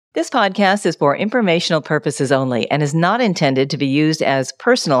This podcast is for informational purposes only and is not intended to be used as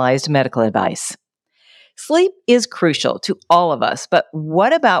personalized medical advice. Sleep is crucial to all of us, but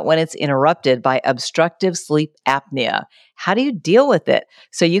what about when it's interrupted by obstructive sleep apnea? How do you deal with it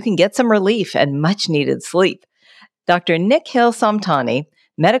so you can get some relief and much needed sleep? Dr. Nikhil Samtani,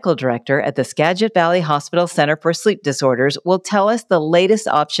 Medical Director at the Skagit Valley Hospital Center for Sleep Disorders, will tell us the latest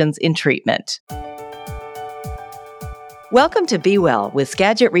options in treatment. Welcome to Be Well with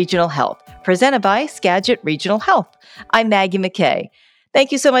Skagit Regional Health, presented by Skagit Regional Health. I'm Maggie McKay.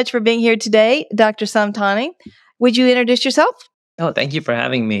 Thank you so much for being here today, Dr. Samtani. Would you introduce yourself? Oh, thank you for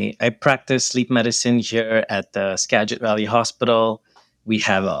having me. I practice sleep medicine here at the Skagit Valley Hospital. We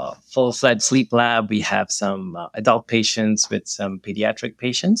have a full-fledged sleep lab. We have some adult patients with some pediatric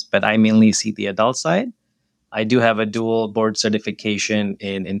patients, but I mainly see the adult side. I do have a dual board certification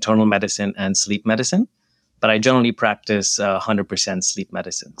in internal medicine and sleep medicine, but I generally practice 100% sleep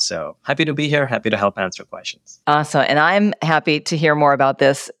medicine. So happy to be here, happy to help answer questions. Awesome. And I'm happy to hear more about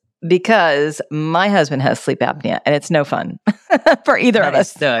this because my husband has sleep apnea and it's no fun for either of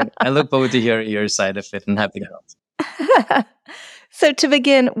us. I look forward to hearing your side of it and happy to help. So to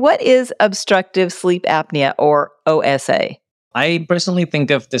begin, what is obstructive sleep apnea or OSA? I personally think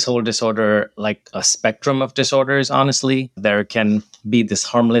of this whole disorder like a spectrum of disorders, honestly. There can be this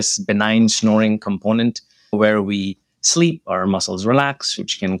harmless, benign snoring component where we sleep, our muscles relax,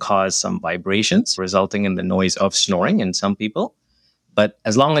 which can cause some vibrations, resulting in the noise of snoring in some people. But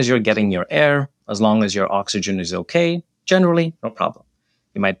as long as you're getting your air, as long as your oxygen is okay, generally, no problem.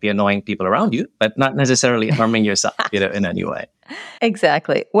 You might be annoying people around you, but not necessarily harming yourself in any way.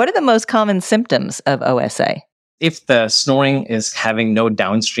 Exactly. What are the most common symptoms of OSA? If the snoring is having no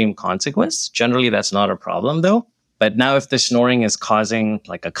downstream consequence, generally that's not a problem though. But now if the snoring is causing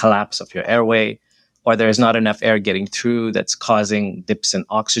like a collapse of your airway, or there's not enough air getting through that's causing dips in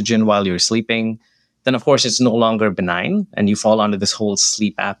oxygen while you're sleeping, then of course it's no longer benign and you fall onto this whole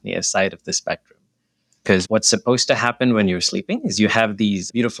sleep apnea side of the spectrum. Because what's supposed to happen when you're sleeping is you have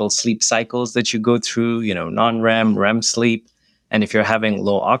these beautiful sleep cycles that you go through, non-REM, REM sleep. And if you're having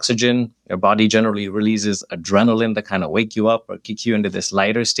low oxygen, your body generally releases adrenaline to kind of wake you up or kick you into this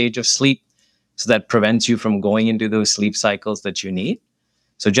lighter stage of sleep. So that prevents you from going into those sleep cycles that you need.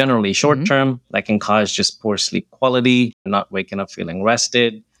 So generally short term, that can cause just poor sleep quality, not waking up feeling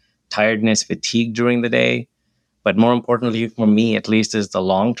rested, tiredness, fatigue during the day. But more importantly, for me at least, is the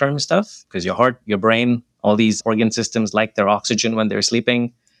long-term stuff, because your heart, your brain, all these organ systems like their oxygen when they're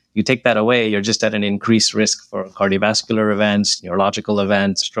sleeping. You take that away, you're just at an increased risk for cardiovascular events, neurological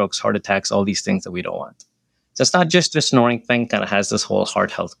events, strokes, heart attacks, all these things that we don't want. So it's not just a snoring thing, kind of has this whole heart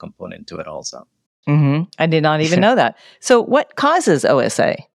health component to it also. I did not even know that. So what causes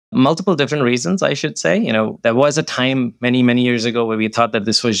OSA? Multiple different reasons, I should say. There was a time many, many years ago where we thought that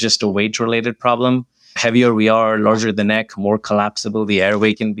this was just a weight-related problem. Heavier we are, larger the neck, more collapsible the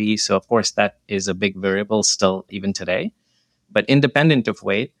airway can be. So of course, that is a big variable still even today. But independent of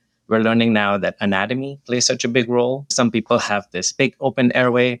weight, we're learning now that anatomy plays such a big role. Some people have this big open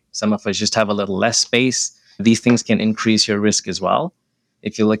airway. Some of us just have a little less space. These things can increase your risk as well.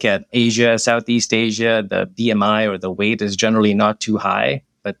 If you look at Asia, Southeast Asia, the BMI or the weight is generally not too high,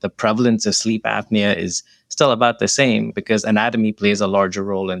 but the prevalence of sleep apnea is still about the same because anatomy plays a larger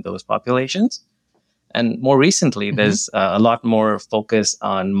role in those populations. And more recently, there's a lot more focus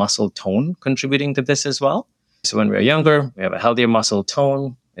on muscle tone contributing to this as well. So when we're younger, we have a healthier muscle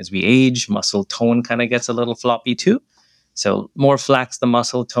tone. As we age, muscle tone kind of gets a little floppy too. So more flax the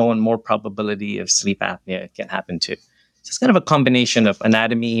muscle tone, more probability of sleep apnea can happen too. So it's kind of a combination of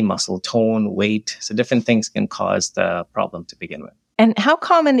anatomy, muscle tone, weight. So different things can cause the problem to begin with. And how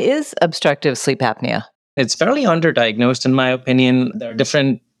common is obstructive sleep apnea? It's fairly underdiagnosed, in my opinion. There are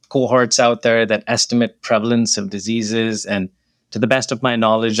different cohorts out there that estimate prevalence of diseases. And to the best of my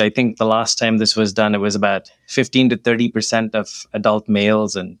knowledge, I think the last time this was done, it was about 15 to 30% of adult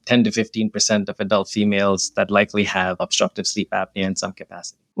males and 10 to 15% of adult females that likely have obstructive sleep apnea in some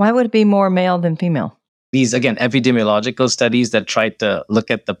capacity. Why would it be more male than female? These, again, epidemiological studies that tried to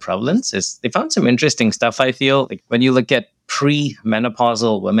look at the prevalence, they found some interesting stuff, I feel. Like when you look at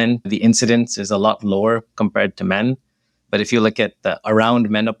pre-menopausal women, the incidence is a lot lower compared to men. But if you look at the around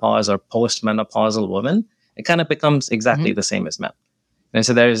menopause or post-menopausal women, it kind of becomes exactly the same as men. And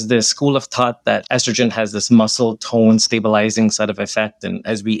so there's this school of thought that estrogen has this muscle tone stabilizing sort of effect. And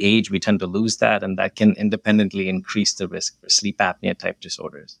as we age, we tend to lose that. And that can independently increase the risk for sleep apnea type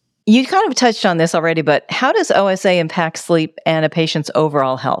disorders. You kind of touched on this already, but how does OSA impact sleep and a patient's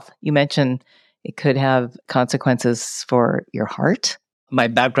overall health? You mentioned it could have consequences for your heart. My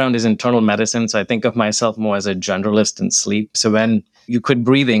background is internal medicine, so I think of myself more as a generalist in sleep. So when You quit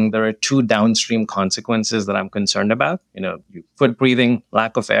breathing, there are two downstream consequences that I'm concerned about. You quit breathing,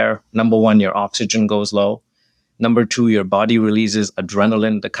 lack of air. Number one, your oxygen goes low. Number two, your body releases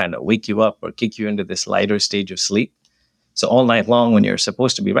adrenaline to kind of wake you up or kick you into this lighter stage of sleep. So all night long, when you're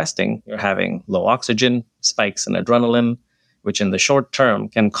supposed to be resting, you're having low oxygen, spikes in adrenaline, which in the short term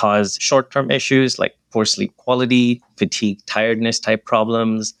can cause short-term issues like poor sleep quality, fatigue, tiredness type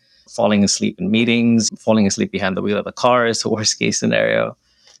problems, falling asleep in meetings, falling asleep behind the wheel of the car is the worst case scenario.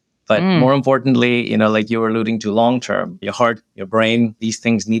 But more importantly, like you were alluding to long term, your heart, your brain, these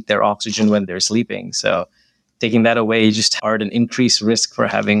things need their oxygen when they're sleeping. So taking that away, you just are at an increased risk for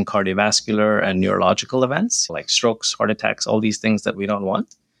having cardiovascular and neurological events like strokes, heart attacks, all these things that we don't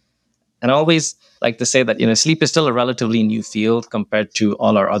want. And I always like to say that, sleep is still a relatively new field compared to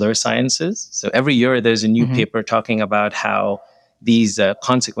all our other sciences. So every year there's a new paper talking about how these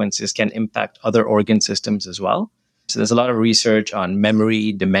consequences can impact other organ systems as well. So there's a lot of research on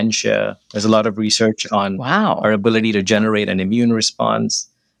memory, dementia. There's a lot of research on our ability to generate an immune response.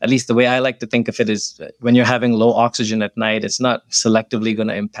 At least the way I like to think of it is when you're having low oxygen at night, it's not selectively going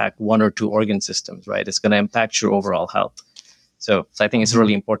to impact one or two organ systems, right? It's going to impact your overall health. So I think it's a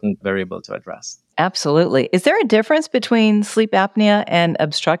really important variable to address. Absolutely. Is there a difference between sleep apnea and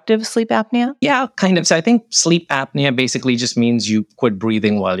obstructive sleep apnea? Yeah, kind of. So I think sleep apnea basically just means you quit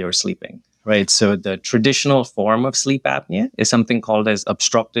breathing while you're sleeping, right? So the traditional form of sleep apnea is something called as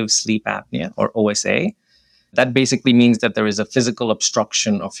obstructive sleep apnea or OSA. That basically means that there is a physical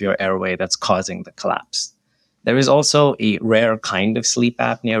obstruction of your airway that's causing the collapse. There is also a rare kind of sleep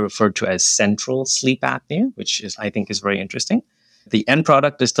apnea referred to as central sleep apnea, which I think is very interesting. The end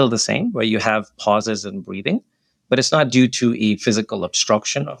product is still the same, where you have pauses in breathing, but it's not due to a physical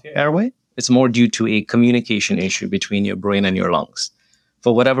obstruction of your airway. It's more due to a communication issue between your brain and your lungs.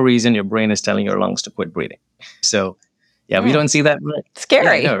 For whatever reason, your brain is telling your lungs to quit breathing. So, we don't see that.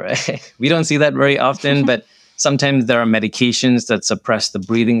 Scary. Yeah, I know, right? We don't see that very often, but sometimes there are medications that suppress the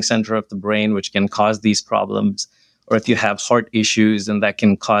breathing center of the brain, which can cause these problems. Or if you have heart issues, then that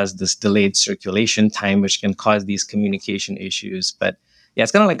can cause this delayed circulation time, which can cause these communication issues. But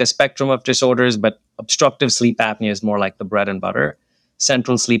it's kind of like a spectrum of disorders, but obstructive sleep apnea is more like the bread and butter.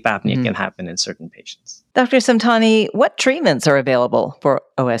 Central sleep apnea can happen in certain patients. Dr. Samtani, what treatments are available for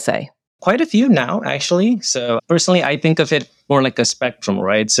OSA? Quite a few now, actually. So personally, I think of it more like a spectrum,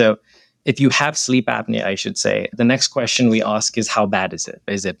 right? So if you have sleep apnea, I should say, the next question we ask is, how bad is it?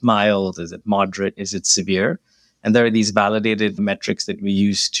 Is it mild? Is it moderate? Is it severe? And there are these validated metrics that we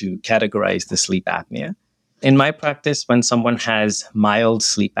use to categorize the sleep apnea. In my practice, when someone has mild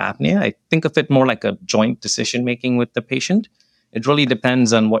sleep apnea, I think of it more like a joint decision making with the patient. It really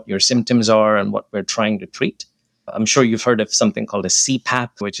depends on what your symptoms are and what we're trying to treat. I'm sure you've heard of something called a CPAP,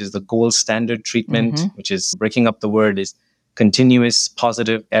 which is the gold standard treatment, which is, breaking up the word, is continuous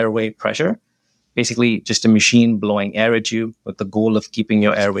positive airway pressure. Basically, just a machine blowing air at you with the goal of keeping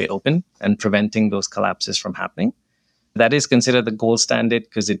your airway open and preventing those collapses from happening. That is considered the gold standard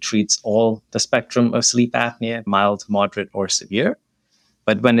because it treats all the spectrum of sleep apnea, mild, moderate, or severe.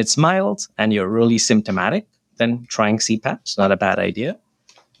 But when it's mild and you're really symptomatic, then trying CPAP is not a bad idea.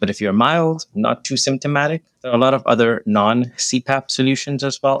 But if you're mild, not too symptomatic, there are a lot of other non-CPAP solutions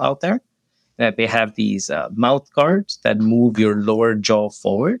as well out there. That they have these mouth guards that move your lower jaw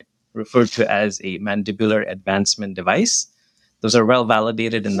forward, referred to as a mandibular advancement device. Those are well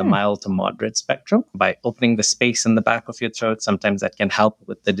validated in the mild to moderate spectrum. By opening the space in the back of your throat, sometimes that can help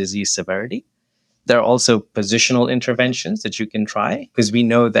with the disease severity. There are also positional interventions that you can try, because we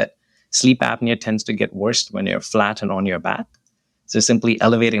know that sleep apnea tends to get worse when you're flat and on your back. So simply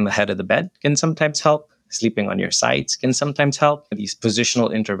elevating the head of the bed can sometimes help. Sleeping on your sides can sometimes help. These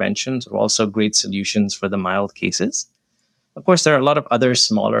positional interventions are also great solutions for the mild cases. Of course, there are a lot of other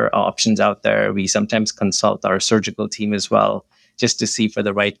smaller options out there. We sometimes consult our surgical team as well, just to see for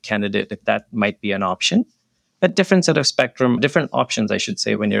the right candidate if that might be an option. But different set of spectrum, different options, I should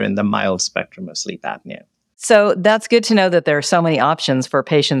say, when you're in the mild spectrum of sleep apnea. So that's good to know that there are so many options for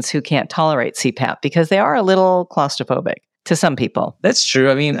patients who can't tolerate CPAP, because they are a little claustrophobic to some people. That's true.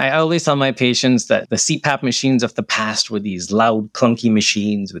 I mean, I always tell my patients that the CPAP machines of the past were these loud, clunky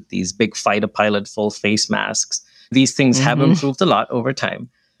machines with these big fighter pilot full face masks. These things have improved a lot over time.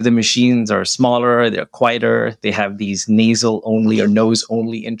 The machines are smaller, they're quieter, they have these nasal only or nose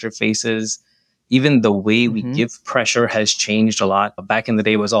only interfaces. Even the way we give pressure has changed a lot. Back in the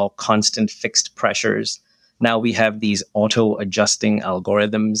day, it was all constant fixed pressures. Now we have these auto adjusting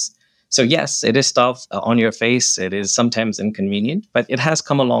algorithms. So yes, it is tough on your face. It is sometimes inconvenient, but it has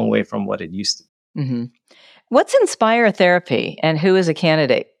come a long way from what it used to be. What's Inspire Therapy, and who is a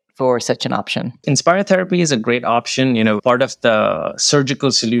candidate for such an option? Inspire therapy is a great option. Part of the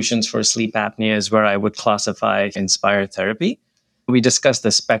surgical solutions for sleep apnea is where I would classify Inspire therapy. We discussed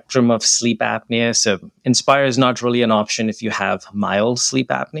the spectrum of sleep apnea. So Inspire is not really an option if you have mild sleep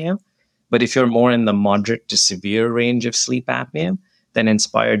apnea. But if you're more in the moderate to severe range of sleep apnea, then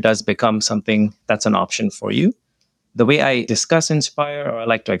Inspire does become something that's an option for you. The way I discuss Inspire, or I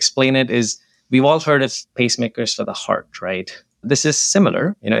like to explain it, is we've all heard of pacemakers for the heart, right? This is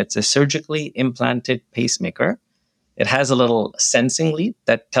similar. It's a surgically implanted pacemaker. It has a little sensing lead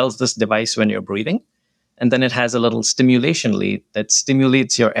that tells this device when you're breathing. And then it has a little stimulation lead that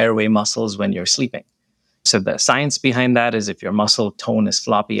stimulates your airway muscles when you're sleeping. So the science behind that is if your muscle tone is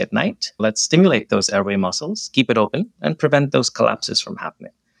floppy at night, let's stimulate those airway muscles, keep it open, and prevent those collapses from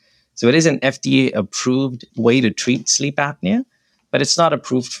happening. So it is an FDA-approved way to treat sleep apnea, but it's not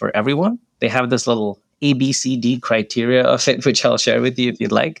approved for everyone. They have this little ABCD criteria of it, which I'll share with you if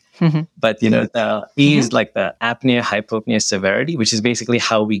you'd like. But, the E is like the apnea hypopnea severity, which is basically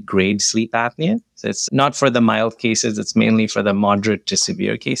how we grade sleep apnea. So it's not for the mild cases. It's mainly for the moderate to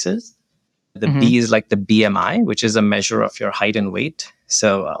severe cases. The B is like the BMI, which is a measure of your height and weight.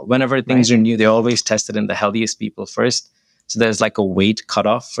 So whenever things are new, they're always tested in the healthiest people first. So there's like a weight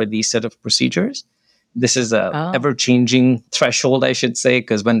cutoff for these set of procedures. This is a ever-changing threshold, I should say,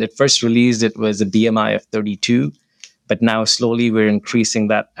 because when it first released, it was a BMI of 32. But now slowly we're increasing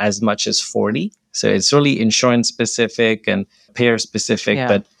that as much as 40. So it's really insurance-specific and payer-specific. Yeah.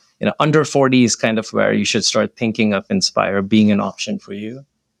 But under 40 is kind of where you should start thinking of Inspire being an option for you.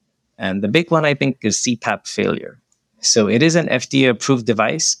 And the big one, I think, is CPAP failure. So it is an FDA-approved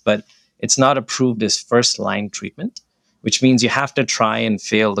device, but it's not approved as first-line treatment, which means you have to try and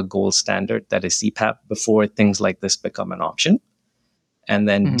fail the gold standard that is CPAP before things like this become an option. And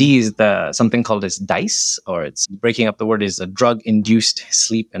then D is something called as DICE, or it's breaking up the word, is a drug-induced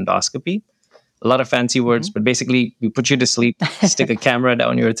sleep endoscopy. A lot of fancy words, but basically we put you to sleep, stick a camera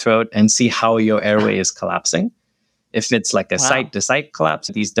down your throat and see how your airway is collapsing. If it's like a site-to-site collapse,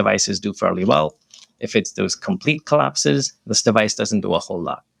 these devices do fairly well. If it's those complete collapses, this device doesn't do a whole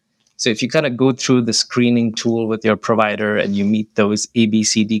lot. So if you kind of go through the screening tool with your provider and you meet those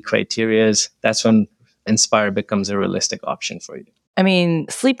ABCD criteria, that's when Inspire becomes a realistic option for you. I mean,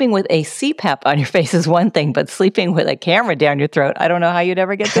 sleeping with a CPAP on your face is one thing, but sleeping with a camera down your throat, I don't know how you'd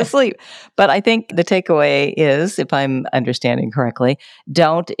ever get to sleep. But I think the takeaway is, if I'm understanding correctly,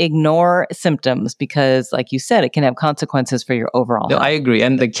 don't ignore symptoms because, like you said, it can have consequences for your overall health. I agree.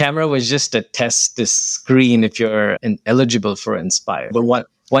 And the camera was just to test the screen if you're eligible for Inspire. But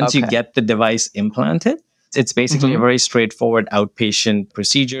once you get the device implanted, it's basically a very straightforward outpatient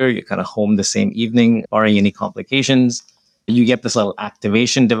procedure. You're kind of home the same evening, barring any complications. You get this little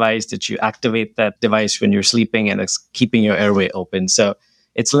activation device that you activate that device when you're sleeping and it's keeping your airway open. So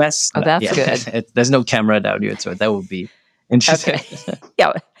it's less. Oh, that's good. There's no camera down your throat. That would be interesting. Okay.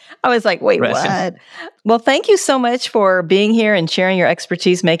 Yeah. I was like, wait, what? Well, thank you so much for being here and sharing your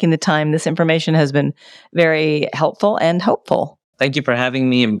expertise, making the time. This information has been very helpful and hopeful. Thank you for having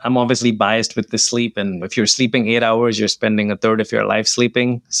me. I'm obviously biased with the sleep. And if you're sleeping 8 hours, you're spending a third of your life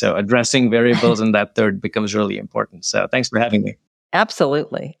sleeping. So addressing variables in that third becomes really important. So thanks for having me.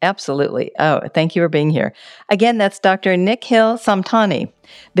 Absolutely. Absolutely. Oh, thank you for being here. Again, that's Dr. Nikhil Samtani.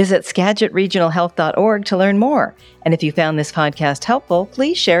 Visit skagitregionalhealth.org to learn more. And if you found this podcast helpful,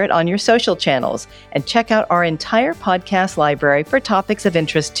 please share it on your social channels and check out our entire podcast library for topics of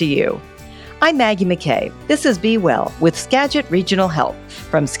interest to you. I'm Maggie McKay. This is Be Well with Skagit Regional Health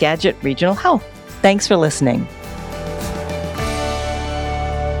from Skagit Regional Health. Thanks for listening.